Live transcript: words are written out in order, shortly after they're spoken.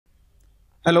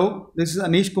Hello, this is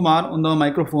Anish Kumar on the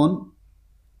microphone.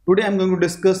 Today I am going to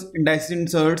discuss Indices in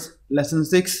Surds lesson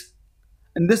 6.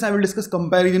 In this I will discuss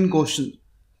comparison question,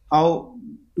 how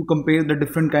to compare the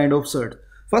different kind of surds.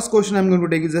 First question I am going to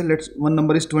take is one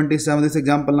number is 27. This is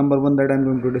example number 1 that I am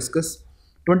going to discuss.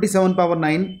 27 power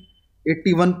 9,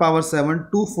 81 power 7,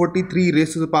 243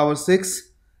 raised to the power 6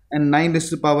 and 9 raised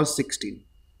to the power 16.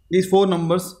 These four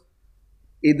numbers,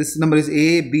 this number is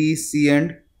A, B, C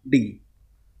and D.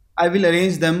 I will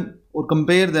arrange them or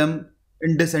compare them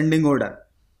in descending order.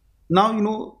 Now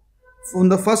from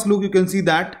the first look you can see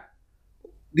that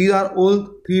these are all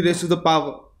 3 raised to the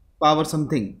power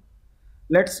something.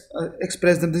 Let's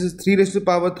express them. This is 3 raised to the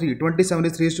power 3. 27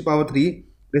 is 3 raised to the power 3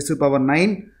 raised to the power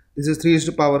 9. This is 3 raised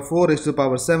to the power 4 raised to the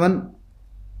power 7.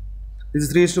 This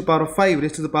is 3 raised to the power 5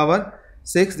 raised to the power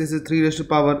 6. This is 3 raised to the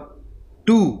power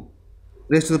 2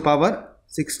 raised to the power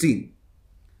 16.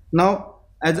 Now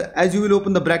as you will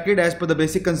open the bracket, as per the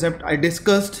basic concept I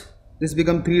discussed, this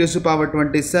becomes 3 raised to the power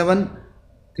 27,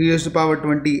 3 raised to the power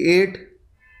 28,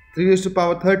 3 raised to the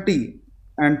power 30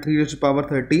 and 3 raised to the power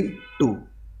 32.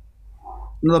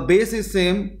 Now the base is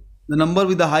same, the number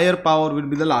with the higher power will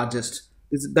be the largest.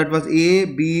 That was A,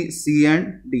 B, C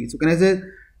and D. So can I say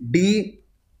D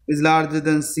is larger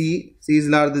than C, C is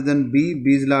larger than B,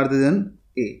 B is larger than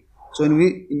A. So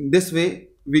in this way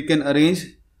we can arrange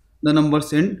the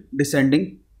numbers in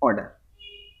descending order.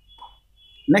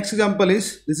 Next example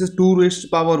is, this is 2 raised to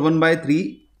the power 1 by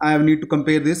 3. I need to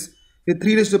compare this with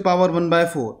 3 raised to the power 1 by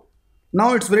 4.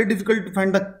 Now it's very difficult to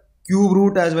find the cube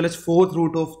root as well as fourth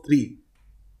root of 3.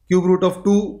 Cube root of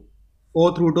 2,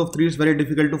 fourth root of 3 is very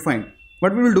difficult to find.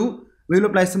 What we will do, we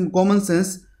will apply some common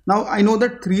sense. Now I know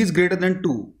that 3 is greater than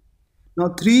 2. Now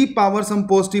 3 power some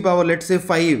positive power, let's say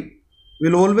 5,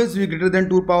 will always be greater than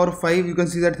 2 power 5. You can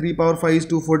see that 3 power 5 is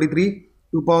 243,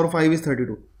 2 power 5 is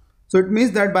 32. So it means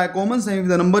that by common sense, if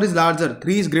the number is larger,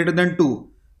 3 is greater than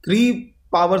 2, 3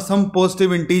 power some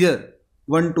positive integer,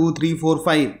 1, 2, 3, 4,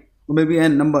 5, or maybe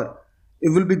n number,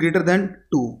 it will be greater than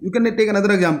 2. You can take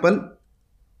another example.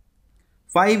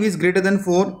 5 is greater than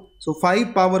 4, so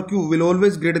 5 power cube will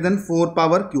always greater than 4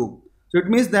 power cube. So it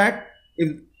means that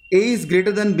if A is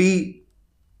greater than B,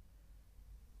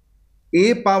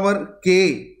 A power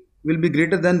k will be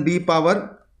greater than B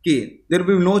power k. There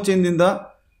will be no change in the,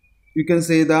 you can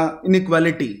say, the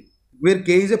inequality, where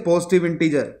k is a positive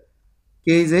integer.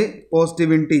 K is a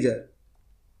positive integer.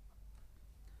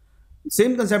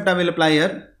 Same concept I will apply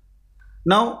here.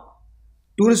 Now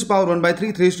 2 raised to the power 1 by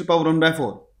 3, 3 raised to the power 1 by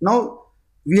 4. Now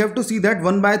we have to see that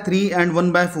 1 by 3 and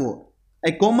 1 by 4,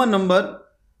 a common number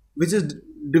which is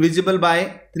divisible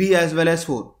by 3 as well as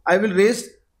 4. I will raise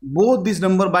both this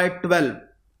number by 12.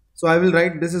 So I will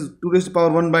write, this is 2 raised to the power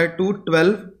 1 by 2,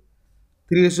 12,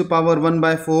 3 raised to the power 1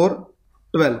 by 4,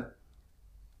 12.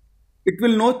 It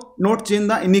will not change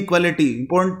the inequality.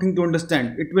 Important thing to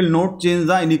understand, it will not change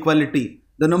the inequality.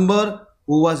 The number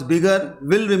who was bigger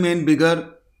will remain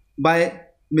bigger by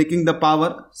making the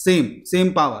power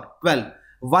same power, 12.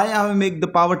 Why I have make the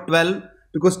power 12?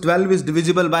 Because 12 is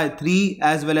divisible by 3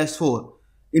 as well as 4.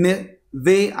 In a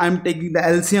way I am taking the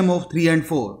LCM of 3 and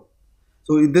 4.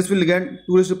 So this will get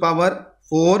 2 raised to the power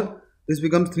 4. This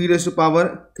becomes 3 raised to the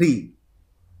power 3.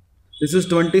 This is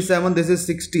 27. This is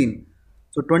 16.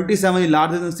 So 27 is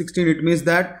larger than 16. It means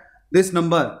that this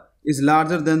number is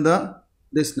larger than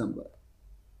this number.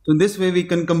 So in this way we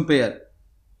can compare.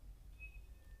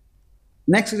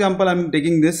 Next example I am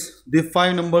taking the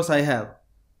 5 numbers I have.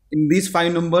 In these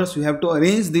 5 numbers you have to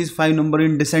arrange these 5 numbers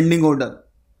in descending order.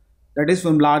 That is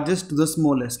from largest to the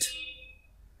smallest.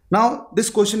 Now this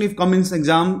question if comes in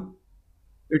exam,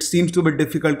 it seems to be a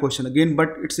difficult question again, but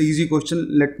it's an easy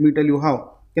question. Let me tell you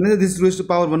how. Can I say this is 2 raised to the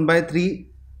power 1 by 3,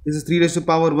 this is 3 raised to the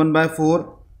power 1 by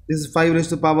 4, this is 5 raised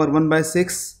to the power 1 by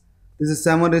 6, this is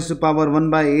 7 raised to the power 1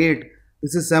 by 8,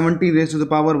 this is 70 raised to the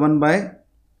power 1 by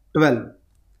 12.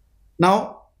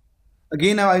 Now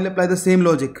again I will apply the same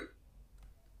logic.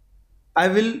 I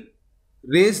will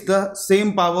raise the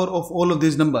same power of all of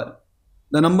these numbers.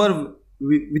 The number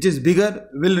which is bigger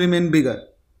will remain bigger.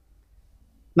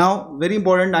 Now very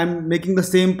important, I am making the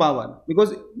same power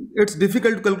because it's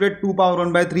difficult to calculate 2 power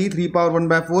 1 by 3, 3 power 1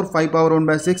 by 4, 5 power 1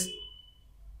 by 6,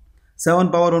 7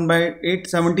 power 1 by 8,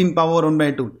 17 power 1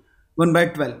 by 2, 1 by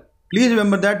 12. Please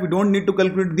remember that we don't need to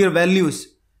calculate their values.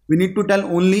 We need to tell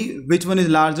only which one is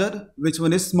larger, which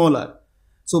one is smaller.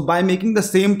 So by making the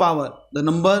same power, the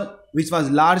number which was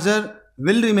larger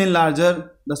will remain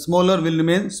larger, the smaller will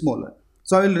remain smaller.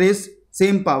 So I will raise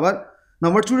same power.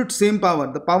 Now what should it same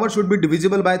power? The power should be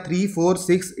divisible by 3, 4,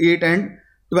 6, 8 and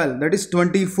 12. That is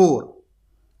 24.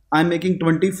 I am making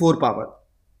 24 power.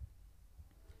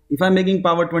 If I'm making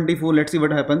power 24, let's see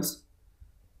what happens.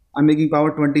 I'm making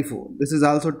power 24. This is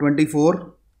also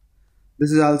 24.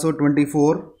 This is also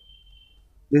 24.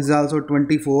 This is also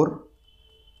 24.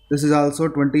 This is also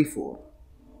 24.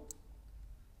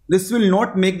 This will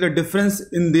not make the difference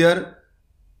in their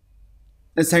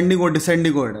ascending or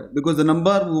descending order, because the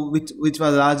number which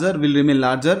was larger will remain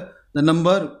larger. The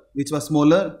number which was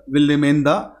smaller will remain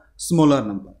the smaller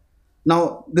number.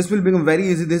 Now this will become very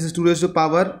easy. This is 2 raised to the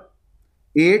power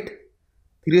 8,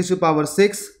 3 raised to the power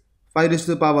 6, 5 raised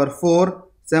to the power 4,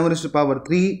 7 raised to the power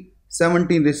 3,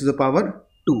 17 raised to the power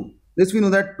 2. This we know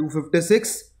that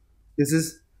 256. This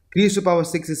is 3 raised to the power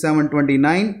 6 is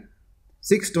 729,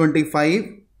 625,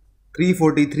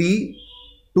 343,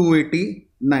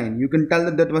 289. You can tell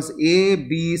that was A,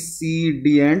 B, C,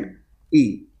 D and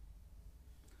E.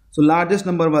 So largest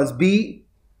number was B,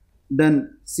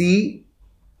 then C,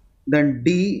 then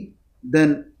D,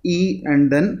 then E and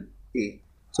then A.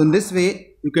 So in this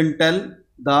way you can tell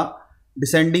the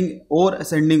descending or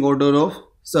ascending order of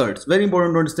surds. Very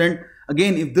important to understand.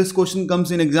 Again, if this question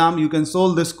comes in exam, you can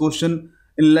solve this question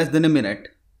in less than a minute.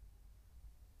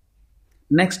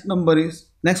 Next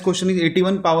question is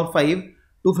 81 power 5,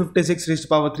 256 raised to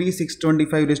power 3,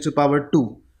 625 raised to power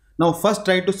 2. Now first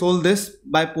try to solve this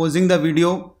by pausing the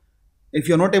video. If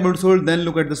you are not able to solve, then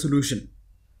look at the solution.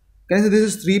 Can I say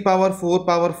this is 3 power 4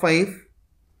 power 5,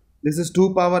 this is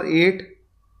 2 power 8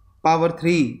 power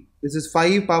 3, this is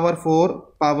 5 power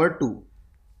 4 power 2.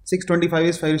 625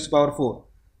 is 5 raised to power 4.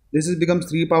 This is becomes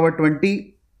 3 power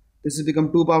 20, this is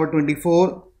become 2 power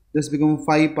 24, this becomes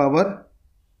 5 power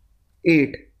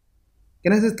 8.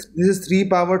 Can I say this is 3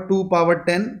 power 2 power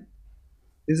 10,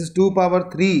 this is 2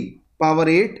 power 3 power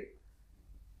 8,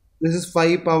 this is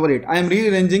 5 power 8. I am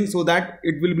rearranging so that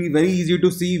it will be very easy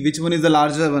to see which one is the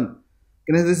larger one.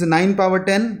 Can I say this is 9 power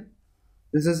 10,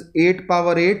 this is 8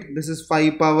 power 8, this is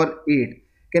 5 power 8.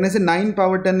 Can I say 9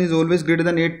 power 10 is always greater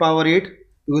than 8 power 8,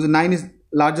 because 9 is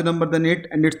larger number than 8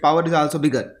 and its power is also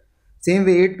bigger. Same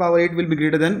way 8 power 8 will be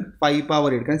greater than 5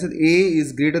 power 8. Can I say A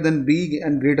is greater than B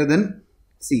and greater than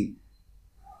C.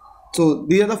 So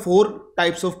these are the 4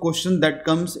 types of questions that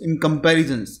comes in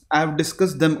comparisons. I have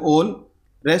discussed them all.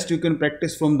 Rest you can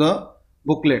practice from the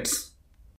booklets.